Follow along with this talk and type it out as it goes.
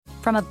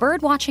From a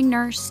bird-watching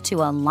nurse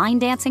to a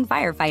line-dancing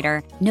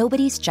firefighter,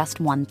 nobody's just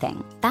one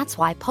thing. That's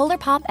why Polar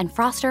Pop and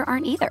Froster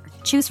aren't either.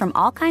 Choose from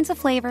all kinds of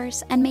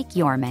flavors and make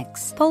your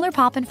mix. Polar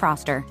Pop and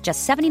Froster,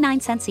 just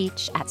 79 cents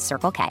each at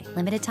Circle K.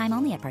 Limited time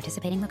only at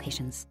participating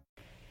locations.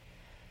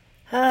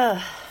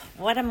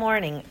 What a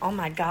morning. Oh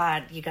my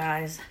God, you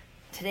guys.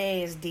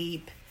 Today is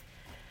deep.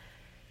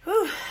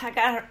 Whew, I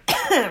got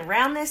to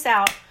round this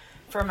out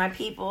for my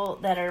people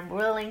that are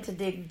willing to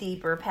dig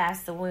deeper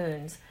past the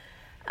wounds.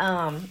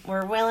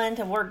 We're willing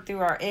to work through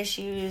our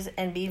issues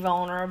and be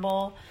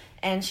vulnerable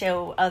and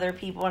show other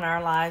people in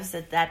our lives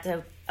that that's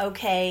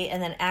okay,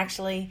 and then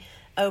actually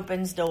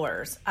opens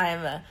doors. I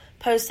have a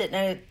Post-it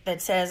note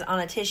that says on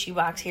a tissue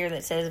box here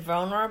that says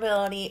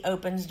vulnerability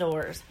opens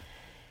doors.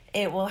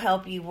 It will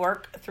help you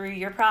work through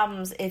your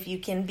problems if you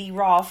can be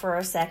raw for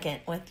a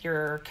second with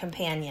your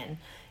companion.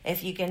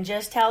 If you can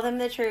just tell them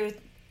the truth,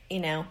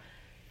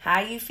 how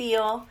you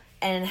feel,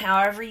 and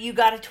however you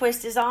got to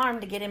twist his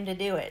arm to get him to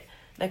do it.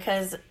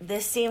 Because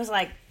this seems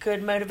like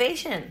good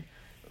motivation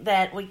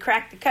that we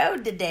cracked the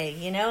code today.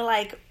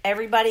 Like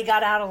everybody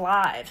got out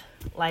alive.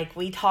 Like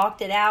we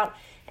talked it out,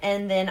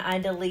 and then I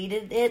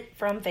deleted it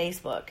from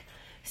Facebook.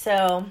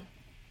 So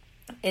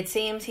it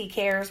seems he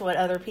cares what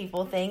other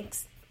people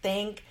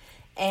think,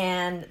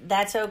 and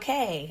that's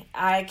okay.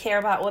 I care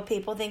about what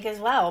people think as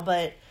well,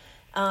 but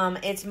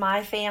it's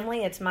my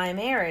family, it's my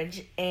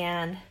marriage,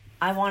 and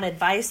I want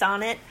advice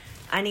on it.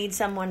 I need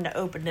someone to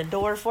open the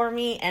door for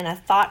me and a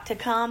thought to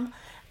come.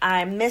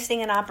 I'm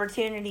missing an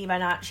opportunity by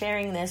not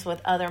sharing this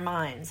with other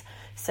minds.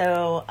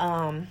 So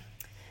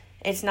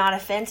it's not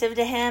offensive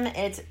to him.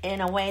 It's in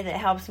a way that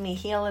helps me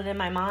heal it in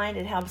my mind.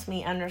 It helps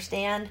me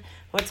understand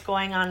what's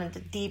going on in the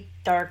deep,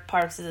 dark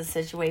parts of the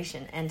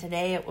situation. And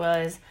today it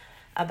was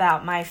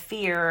about my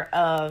fear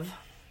of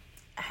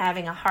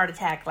having a heart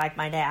attack like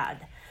my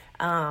dad.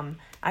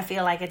 I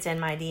feel like it's in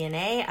my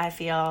DNA. I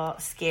feel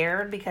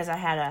scared because I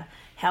had a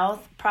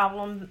health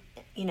problem,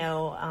 in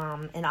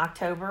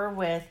October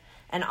with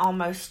an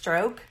almost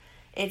stroke.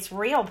 It's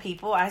real,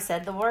 people. I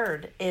said the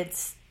word.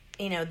 It's,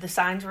 the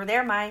signs were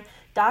there. My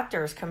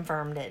doctors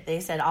confirmed it. They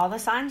said, all the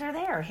signs are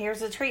there. Here's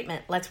the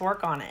treatment. Let's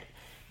work on it.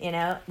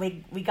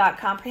 We got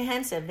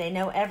comprehensive. They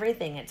know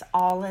everything. It's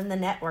all in the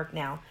network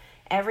now.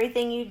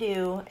 Everything you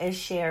do is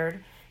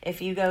shared.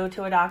 If you go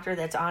to a doctor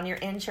that's on your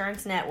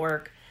insurance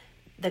network,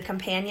 the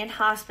companion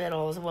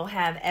hospitals will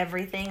have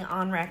everything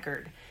on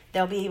record.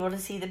 They'll be able to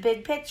see the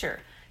big picture.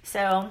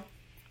 So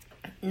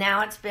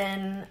now it's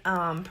been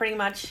pretty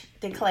much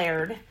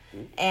declared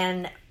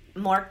and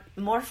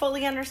more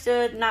fully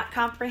understood, not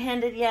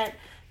comprehended yet,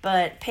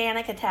 but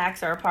panic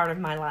attacks are a part of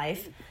my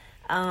life.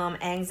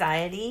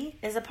 Anxiety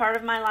is a part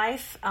of my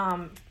life.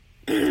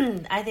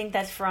 I think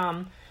that's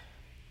from,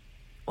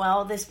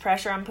 this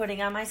pressure I'm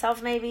putting on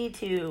myself maybe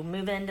to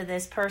move into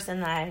this person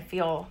that I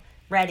feel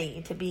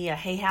ready to be a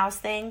Hay House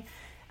thing.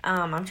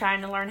 I'm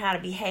trying to learn how to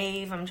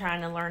behave. I'm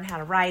trying to learn how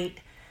to write.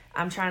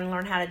 I'm trying to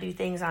learn how to do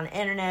things on the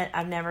internet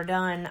I've never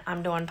done.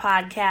 I'm doing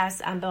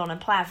podcasts. I'm building a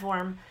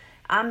platform.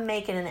 I'm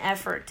making an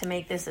effort to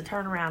make this a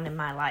turnaround in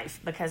my life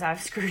because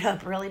I've screwed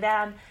up really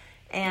bad.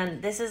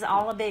 And this is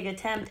all a big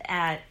attempt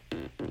at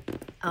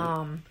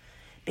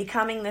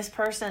becoming this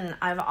person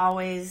I've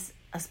always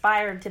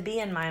aspired to be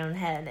in my own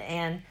head.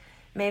 And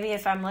maybe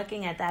if I'm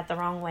looking at that the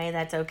wrong way,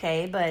 that's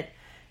okay. But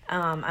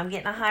I'm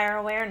getting a higher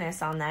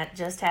awareness on that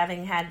just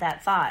having had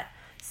that thought.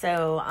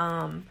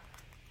 So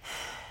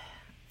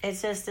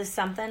it's just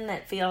something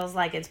that feels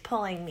like it's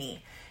pulling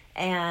me.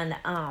 And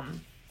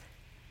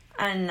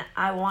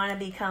I want to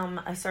become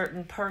a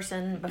certain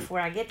person before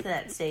I get to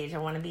that stage. I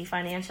want to be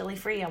financially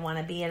free. I want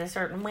to be at a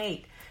certain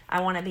weight.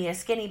 I want to be a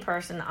skinny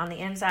person on the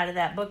inside of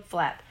that book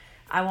flap.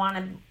 I want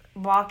to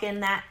walk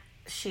in that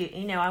shoe.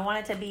 I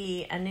want it to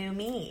be a new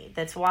me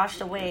that's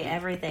washed away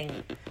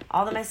everything.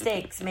 All the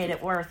mistakes made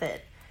it worth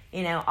it.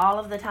 All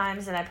of the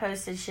times that I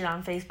posted shit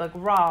on Facebook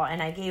raw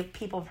and I gave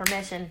people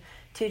permission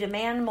to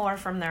demand more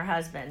from their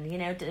husband,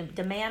 to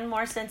demand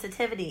more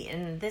sensitivity.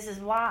 And this is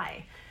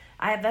why.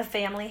 I have a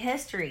family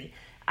history.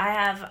 I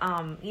have,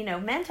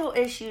 mental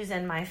issues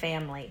in my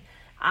family.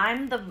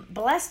 I'm the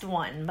blessed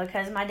one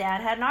because my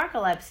dad had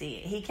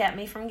narcolepsy. He kept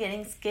me from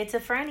getting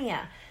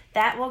schizophrenia.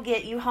 That will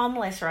get you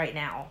homeless right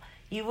now.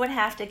 You would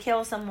have to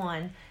kill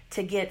someone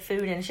to get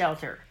food and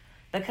shelter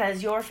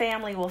because your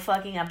family will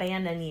fucking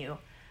abandon you.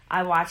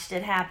 I watched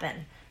it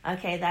happen.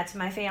 Okay, that's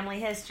my family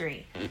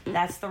history.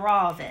 That's the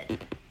raw of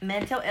it.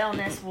 Mental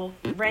illness will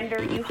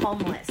render you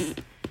homeless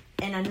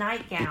in a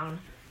nightgown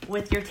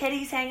with your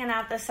titties hanging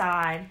out the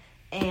side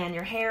and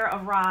your hair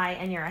awry,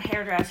 and you're a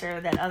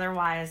hairdresser that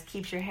otherwise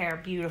keeps your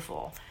hair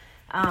beautiful.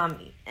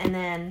 And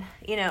then,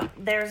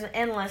 there's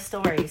endless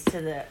stories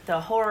to the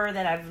horror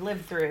that I've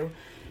lived through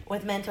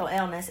with mental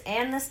illness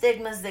and the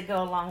stigmas that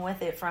go along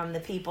with it from the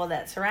people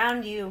that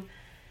surround you,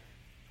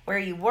 where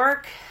you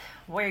work,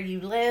 where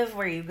you live,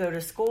 where you go to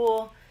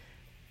school.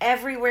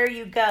 Everywhere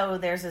you go,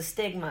 there's a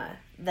stigma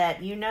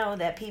that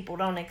that people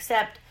don't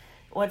accept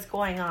what's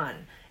going on.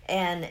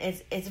 And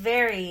it's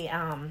very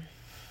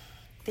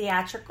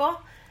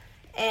theatrical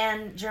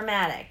and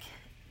dramatic.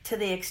 to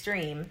the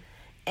extreme.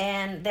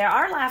 And there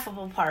are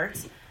laughable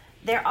parts.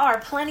 There are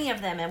plenty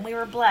of them, and we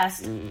were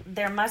blessed.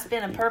 There must have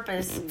been a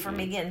purpose for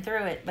me getting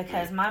through it,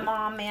 because my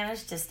mom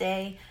managed to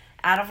stay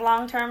out of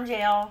long-term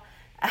jail,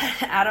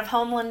 out of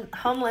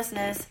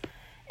homelessness,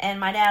 and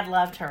my dad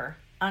loved her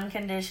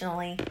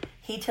unconditionally.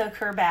 He took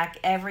her back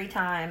every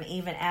time,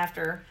 even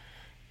after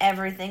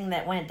everything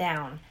that went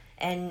down.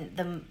 And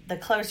the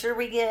closer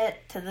we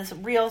get to this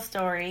real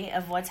story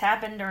of what's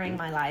happened during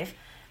my life,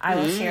 I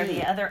will share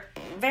the other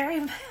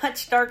very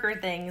much darker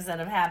things that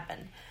have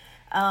happened.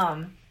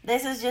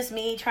 This is just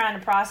me trying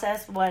to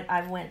process what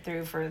I've went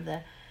through for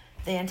the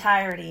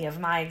entirety of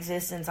my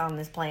existence on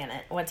this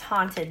planet, what's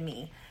haunted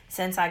me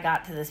since I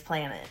got to this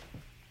planet.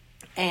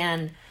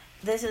 And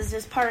this is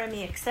just part of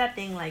me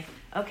accepting, like,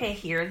 okay,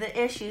 here are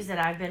the issues that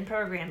I've been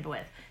programmed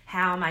with.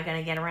 How am I going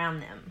to get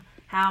around them?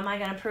 How am I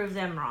going to prove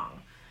them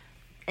wrong?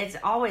 It's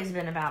always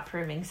been about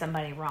proving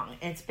somebody wrong.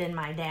 It's been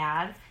my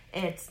dad.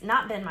 It's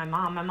not been my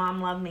mom. My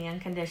mom loved me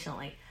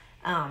unconditionally.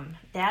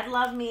 Dad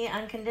loved me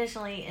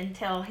unconditionally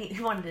until he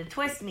wanted to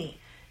twist me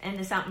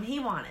into something he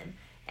wanted.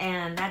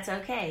 And that's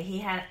okay. He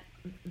had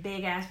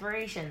big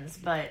aspirations,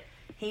 but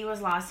he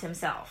was lost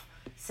himself.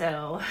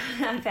 So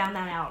I found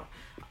that out.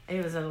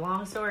 It was a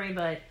long story,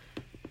 but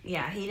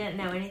yeah, he didn't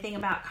know anything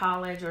about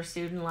college or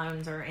student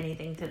loans or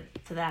anything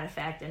to that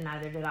effect, and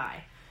neither did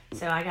I.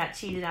 So I got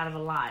cheated out of a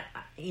lot,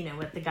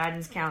 with the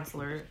guidance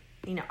counselor,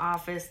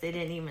 office.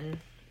 They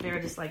were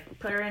just like,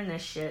 put her in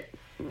this shit.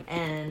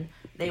 And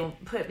they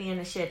put me in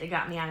the shit that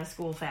got me out of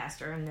school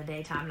faster in the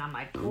daytime. And I'm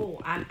like,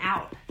 cool, I'm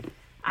out.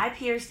 I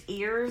pierced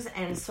ears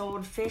and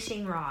sold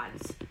fishing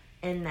rods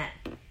in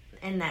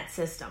that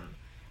system.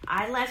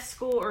 I left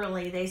school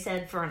early, they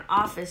said, for an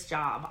office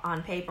job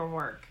on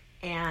paperwork.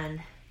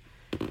 And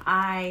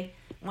I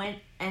went,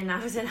 and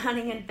I was in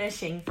hunting and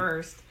fishing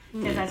first,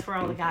 because that's where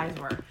all the guys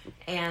were.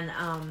 And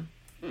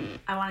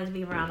I wanted to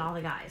be around all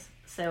the guys.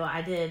 So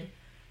I did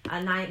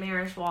a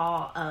nightmarish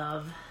wall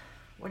of,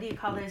 what do you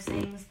call those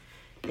things?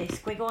 They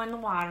squiggle in the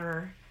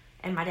water.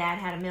 And my dad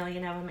had 1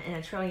 million of them in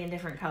 1 trillion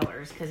different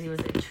colors, because he was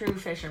a true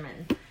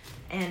fisherman.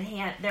 And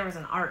there was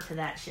an art to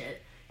that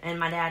shit. And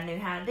my dad knew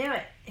how to do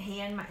it. He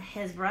and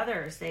his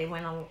brothers, they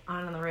went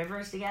on the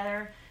rivers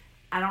together.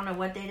 I don't know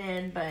what they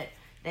did, but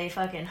they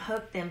fucking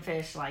hooked them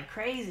fish like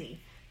crazy.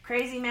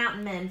 Crazy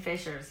mountain men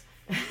fishers.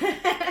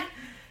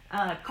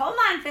 Coal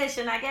mine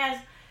fishing, I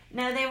guess.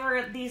 No, they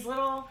were these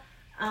little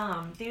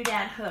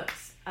doodad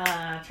hooks.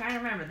 Trying to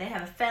remember. They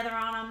have a feather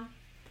on them.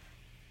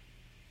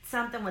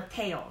 Something with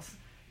tails.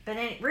 But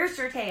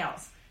rooster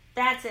tails.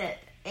 That's it.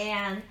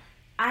 And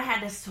I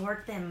had to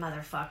sort them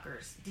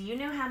motherfuckers. Do you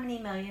know how many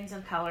millions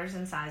of colors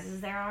and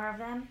sizes there are of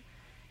them?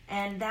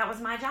 And that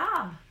was my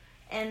job.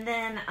 And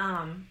then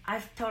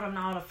I told them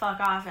all to fuck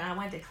off, and I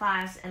went to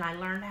class, and I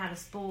learned how to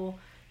spool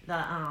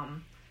the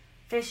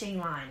fishing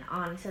line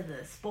onto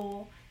the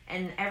spool,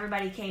 and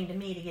everybody came to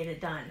me to get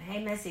it done.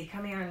 Hey, Missy,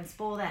 come here and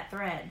spool that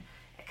thread,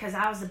 because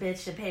I was the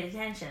bitch that paid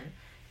attention.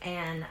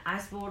 And I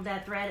spooled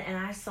that thread, and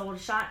I sold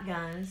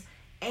shotguns,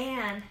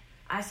 and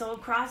I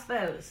sold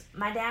crossbows.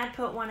 My dad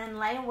put one in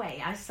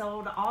layaway. I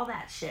sold all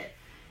that shit.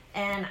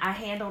 And I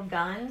handled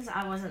guns.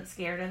 I wasn't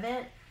scared of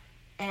it.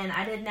 And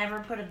I did never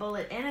put a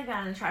bullet in a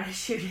gun and try to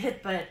shoot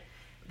it, but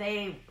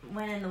they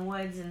went in the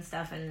woods and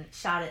stuff and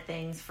shot at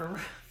things for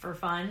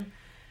fun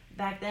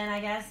back then, I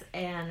guess.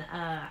 And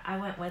I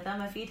went with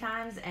them a few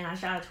times, and I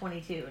shot a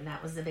 .22, and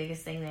that was the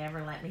biggest thing they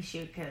ever let me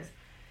shoot, because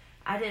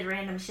I did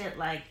random shit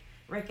like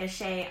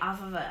ricochet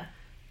off of a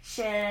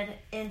shed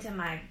into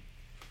my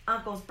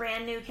uncle's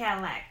brand new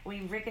Cadillac.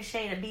 We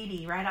ricocheted a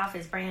BB right off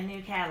his brand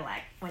new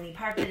Cadillac when he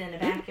parked it in the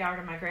backyard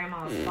of my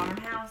grandma's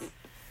farmhouse.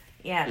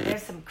 Yeah,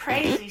 there's some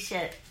crazy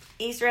shit.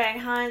 Easter egg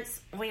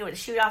hunts. We would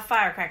shoot off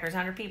firecrackers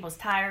under people's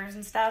tires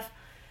and stuff.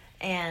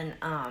 And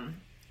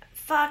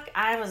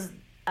I was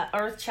an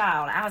earth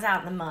child. I was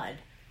out in the mud,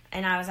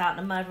 and I was out in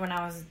the mud when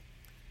I was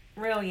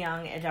real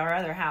young at our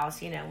other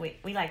house.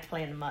 We like to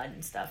play in the mud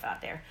and stuff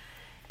out there,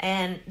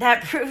 and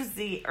that proves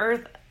the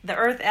earth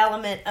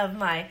element of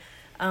my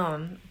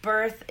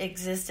birth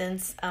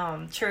existence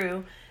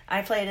true.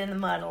 I played in the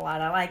mud a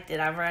lot. I liked it.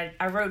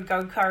 I rode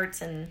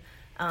go-karts and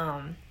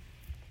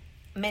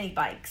mini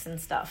bikes and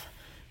stuff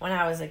when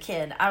I was a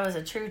kid. I was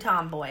a true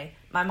tomboy.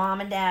 My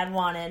dad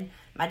wanted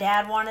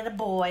a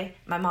boy,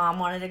 my mom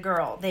wanted a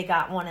girl. They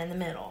got one in the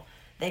middle.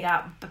 They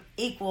got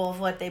equal of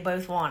what they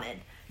both wanted.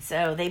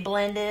 So they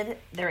blended,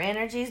 their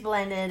energies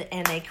blended,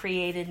 and they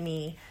created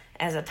me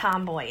as a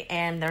tomboy.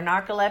 And their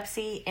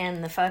narcolepsy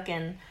and the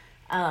fucking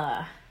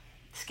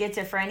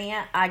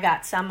schizophrenia, I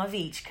got some of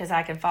each, because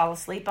I can fall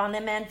asleep on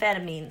them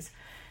amphetamines.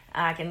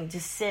 I can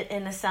just sit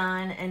in the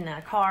sun in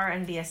a car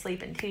and be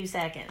asleep in 2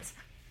 seconds.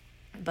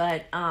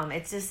 But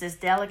it's just this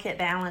delicate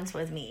balance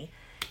with me.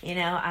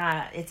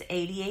 It's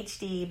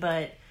ADHD,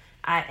 but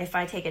if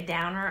I take a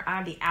downer,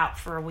 I'd be out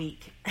for a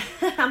week.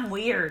 I'm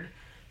weird.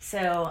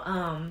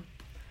 So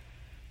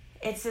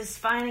it's just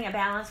finding a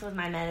balance with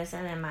my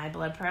medicine and my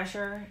blood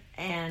pressure.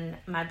 And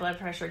my blood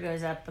pressure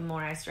goes up the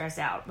more I stress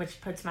out,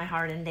 which puts my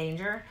heart in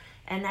danger.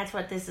 And that's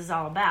what this is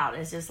all about.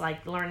 It's just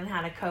like learning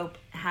how to cope,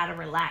 how to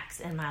relax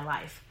in my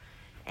life.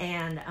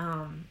 And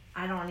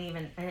I don't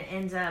even, it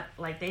ends up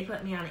like they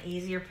put me on an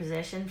easier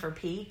position for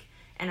peak,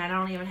 and I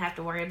don't even have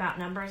to worry about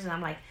numbers. And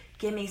I'm like,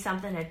 give me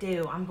something to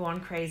do. I'm going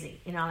crazy.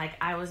 You know, like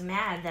I was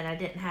mad that I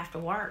didn't have to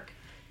work.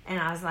 And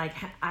I was like,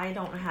 I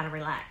don't know how to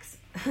relax.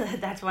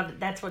 That's what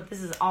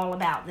this is all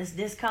about. This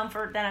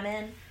discomfort that I'm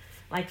in,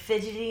 like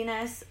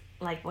fidgetiness,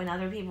 like when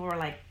other people were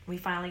like, we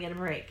finally get a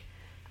break.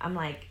 I'm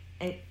like,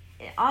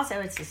 also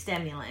it's a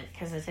stimulant,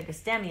 because I took a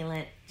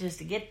stimulant just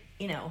to get,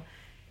 you know,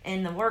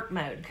 in the work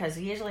mode, because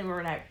usually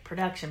we're like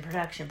production.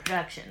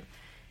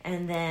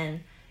 And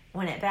then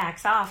when it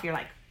backs off, you're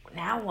like,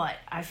 now what?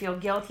 I feel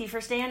guilty for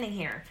standing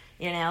here.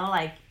 You know,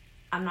 like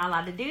I'm not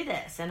allowed to do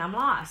this and I'm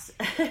lost.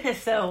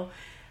 So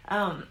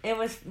it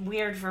was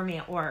weird for me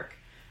at work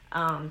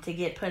to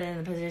get put in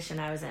the position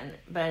I was in.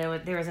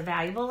 But there was a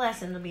valuable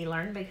lesson to be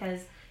learned,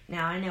 because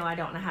now I know I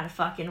don't know how to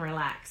fucking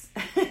relax.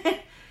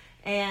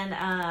 And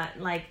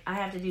like I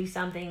have to do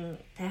something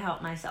to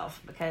help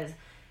myself, because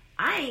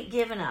I ain't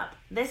giving up.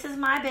 This is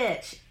my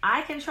bitch.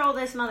 I control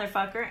this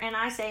motherfucker, and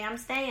I say I'm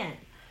staying.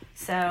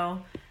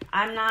 So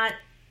I'm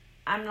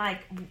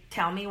like,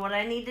 tell me what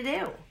I need to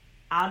do.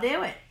 I'll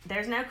do it.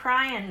 There's no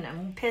crying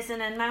and pissing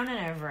and moaning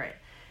over it.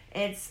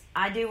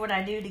 I do what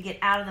I do to get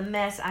out of the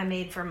mess I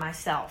made for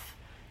myself.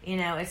 You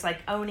know, it's like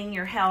owning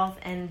your health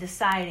and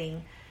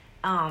deciding,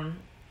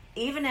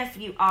 even if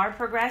you are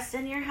progressed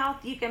in your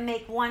health, you can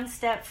make one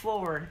step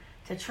forward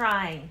to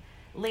trying,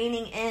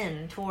 leaning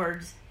in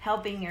towards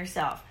helping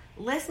yourself,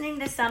 listening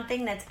to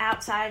something that's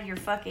outside your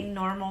fucking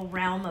normal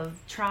realm of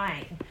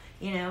trying.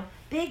 You know,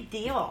 big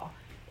deal.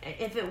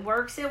 If it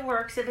works, it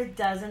works. If it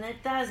doesn't,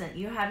 it doesn't.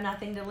 You have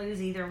nothing to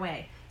lose either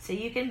way. So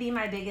you can be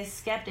my biggest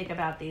skeptic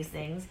about these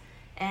things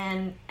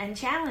and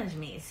challenge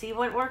me. See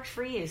what works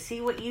for you.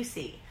 See what you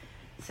see.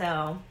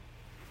 So,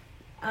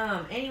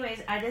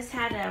 anyways, I just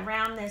had to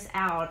round this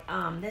out.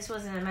 This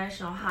was an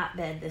emotional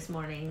hotbed this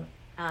morning.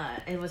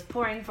 It was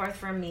pouring forth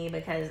from me,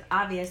 because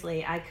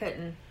obviously I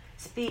couldn't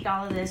speak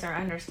all of this or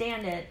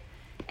understand it.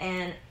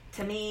 And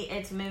to me,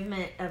 it's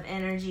movement of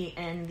energy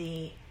in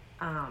the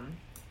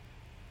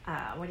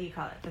what do you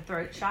call it? The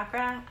throat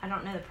chakra? I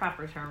don't know the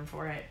proper term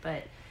for it,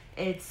 but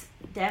it's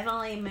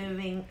definitely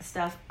moving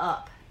stuff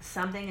up.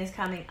 Something is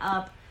coming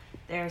up.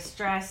 There's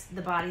stress.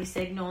 The body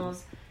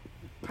signals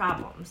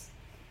problems.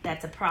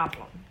 That's a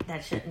problem.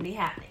 That shouldn't be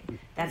happening.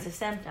 That's a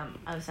symptom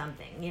of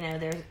something. You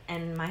know,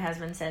 and my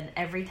husband said,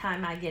 every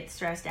time I get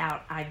stressed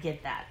out, I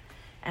get that.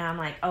 And I'm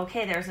like,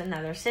 okay, there's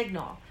another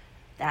signal.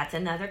 That's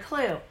another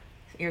clue.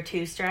 You're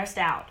too stressed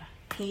out.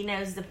 He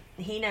knows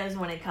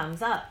when it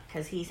comes up,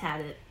 because he's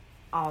had it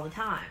all the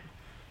time,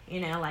 you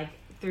know, like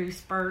through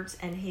spurts,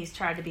 and he's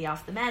tried to be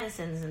off the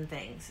medicines and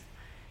things.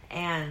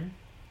 And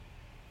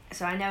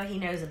so I know he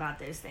knows about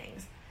those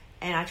things,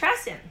 and I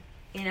trust him.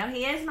 You know,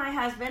 he is my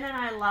husband, and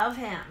I love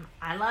him.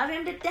 I love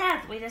him to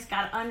death. We just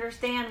got to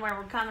understand where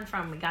we're coming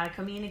from. We got to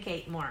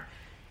communicate more.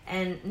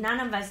 And none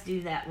of us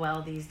do that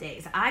well these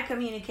days. I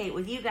communicate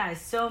with you guys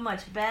so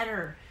much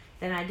better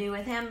than I do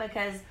with him,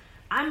 because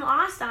I'm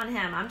lost on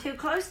him. I'm too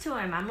close to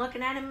him. I'm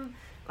looking at him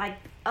like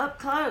up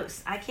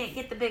close. I can't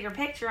get the bigger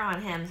picture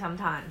on him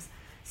sometimes.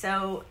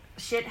 So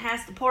shit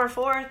has to pour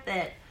forth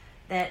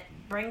that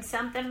brings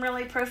something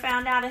really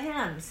profound out of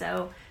him.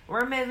 So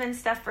we're moving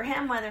stuff for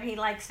him, whether he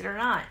likes it or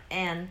not.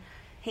 And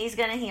he's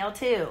going to heal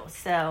too.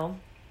 So,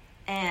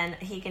 and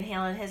he can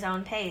heal at his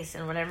own pace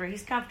and whatever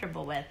he's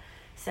comfortable with.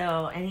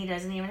 So, and he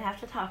doesn't even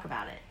have to talk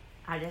about it.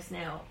 I just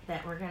know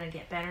that we're going to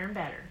get better and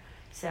better.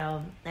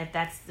 So if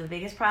that's the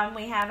biggest problem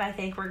we have, I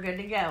think we're good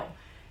to go.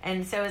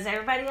 And so is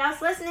everybody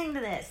else listening to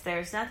this.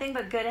 There's nothing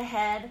but good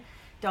ahead.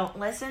 Don't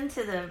listen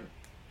to the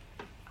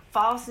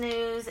false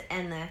news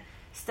and the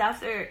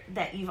stuff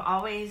that you've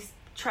always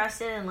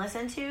trusted and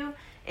listened to.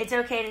 It's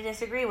okay to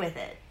disagree with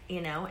it.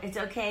 You know, it's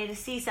okay to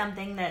see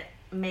something that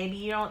maybe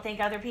you don't think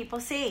other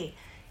people see.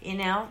 You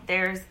know,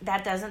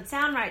 that doesn't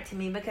sound right to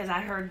me because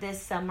I heard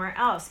this somewhere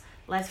else.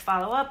 Let's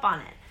follow up on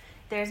it.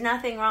 There's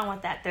nothing wrong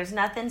with that. There's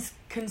nothing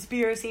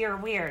conspiracy or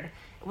weird.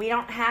 We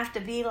don't have to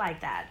be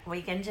like that.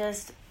 We can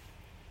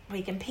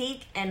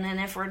peek, and then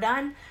if we're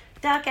done,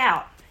 duck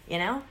out. You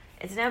know,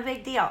 it's no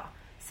big deal.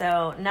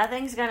 So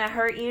nothing's going to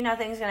hurt you.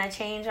 Nothing's going to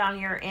change on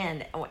your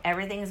end.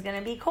 Everything's going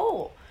to be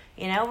cool.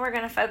 You know, we're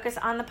going to focus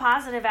on the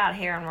positive out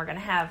here, and we're going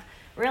to have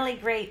really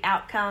great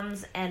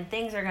outcomes, and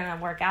things are going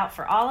to work out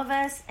for all of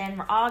us, and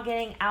we're all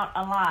getting out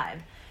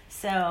alive.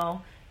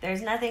 So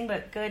there's nothing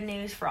but good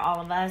news for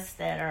all of us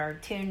that are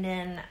tuned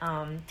in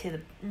to the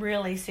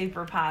really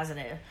super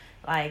positive.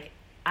 Like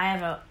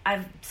I've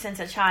since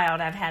a child,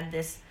 I've had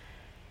this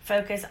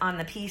focus on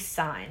the peace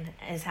sign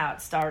is how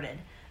it started.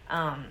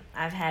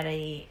 I've had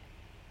a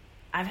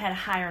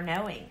higher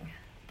knowing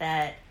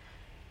that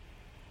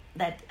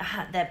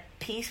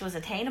peace was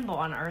attainable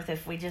on earth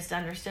if we just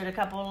understood a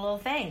couple of little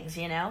things,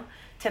 you know.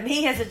 To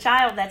me as a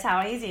child, that's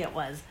how easy it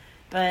was.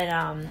 But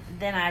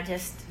then I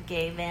just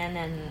gave in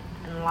and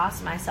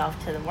lost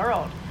myself to the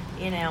world,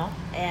 you know,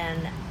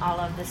 and all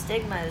of the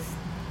stigmas.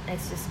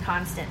 It's just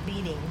constant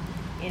beating,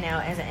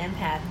 as an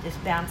empath,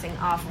 just bouncing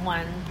off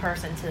one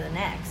person to the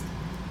next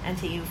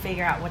until you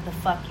figure out what the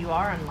fuck you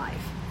are in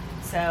life.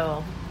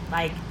 So,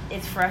 like,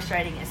 it's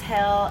frustrating as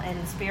hell,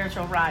 and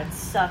spiritual ride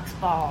sucks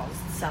balls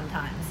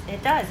sometimes.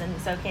 It does, and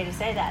it's okay to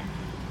say that.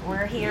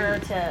 We're here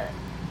to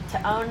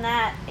own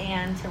that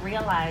and to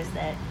realize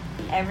that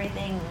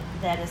everything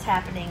that is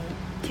happening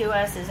to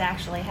us is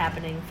actually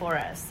happening for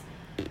us.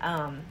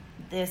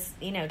 Just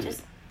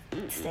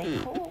stay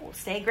cool.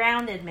 Stay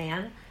grounded,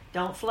 man.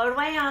 Don't float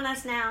away on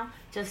us now.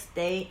 Just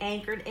stay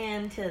anchored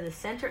into the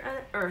center of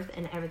the earth,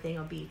 and everything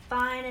will be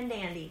fine and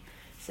dandy.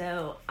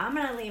 So I'm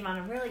going to leave on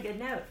a really good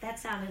note. That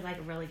sounded like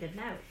a really good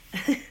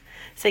note.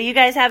 So you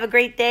guys have a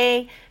great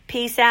day.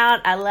 Peace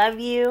out. I love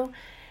you.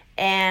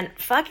 And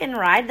fucking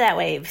ride that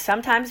wave.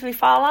 Sometimes we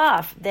fall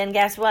off. Then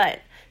guess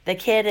what? The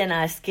kid in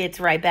us gets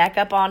right back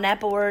up on that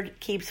board,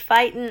 keeps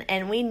fighting,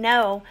 and we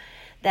know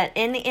that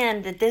in the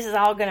end that this is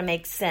all going to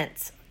make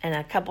sense. In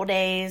a couple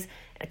days,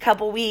 a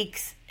couple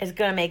weeks, it's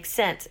going to make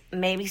sense.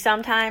 Maybe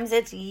sometimes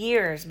it's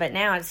years, but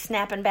now it's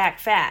snapping back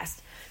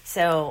fast.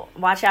 So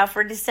watch out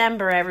for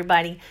December,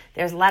 everybody.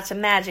 There's lots of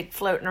magic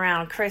floating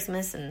around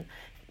Christmas and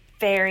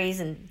fairies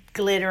and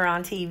glitter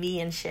on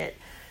TV and shit.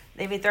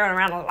 They've been throwing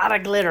around a lot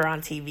of glitter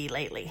on TV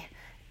lately.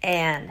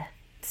 And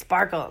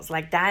sparkles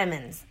like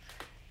diamonds.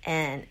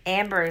 And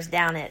Amber's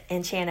down at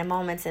Enchanted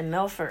Moments in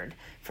Milford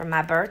for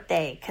my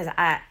birthday. Because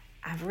I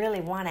really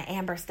want an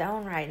Amber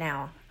Stone right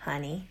now,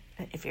 honey,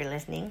 if you're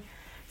listening.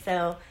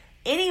 So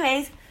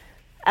anyways,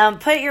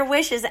 put your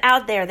wishes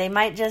out there. They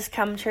might just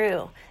come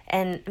true.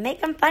 And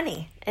make them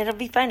funny. It'll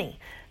be funny.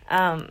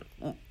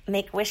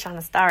 Make a wish on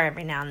a star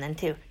every now and then,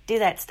 too. Do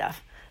that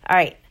stuff. All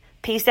right.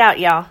 Peace out,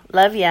 y'all.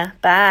 Love ya.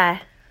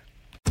 Bye.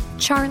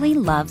 Charlie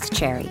loves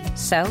cherry,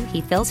 so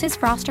he fills his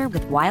Froster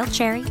with wild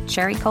cherry,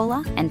 cherry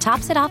cola, and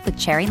tops it off with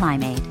cherry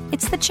limeade.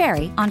 It's the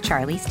cherry on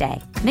Charlie's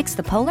Day. Mix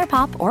the Polar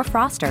Pop or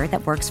Froster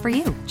that works for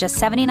you. Just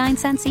 79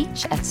 cents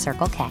each at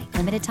Circle K.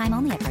 Limited time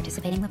only at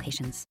participating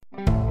locations.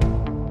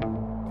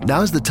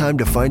 Now's the time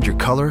to find your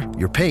color,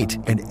 your paint,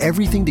 and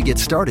everything to get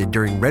started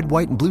during Red,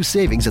 White, and Blue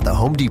savings at the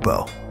Home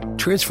Depot.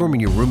 Transforming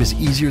your room is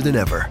easier than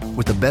ever.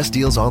 With the best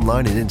deals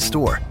online and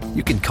in-store,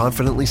 you can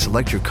confidently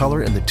select your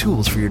color and the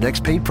tools for your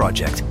next paint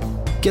project.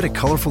 Get a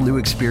colorful new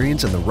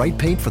experience and the right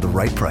paint for the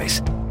right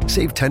price.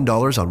 Save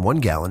 $10 on 1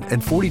 gallon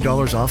and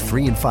 $40 off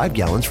 3 and 5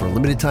 gallons for a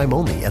limited time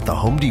only at the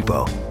Home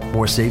Depot.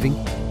 More saving,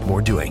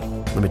 more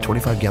doing. Limit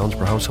 25 gallons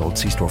per household.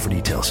 See store for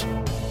details.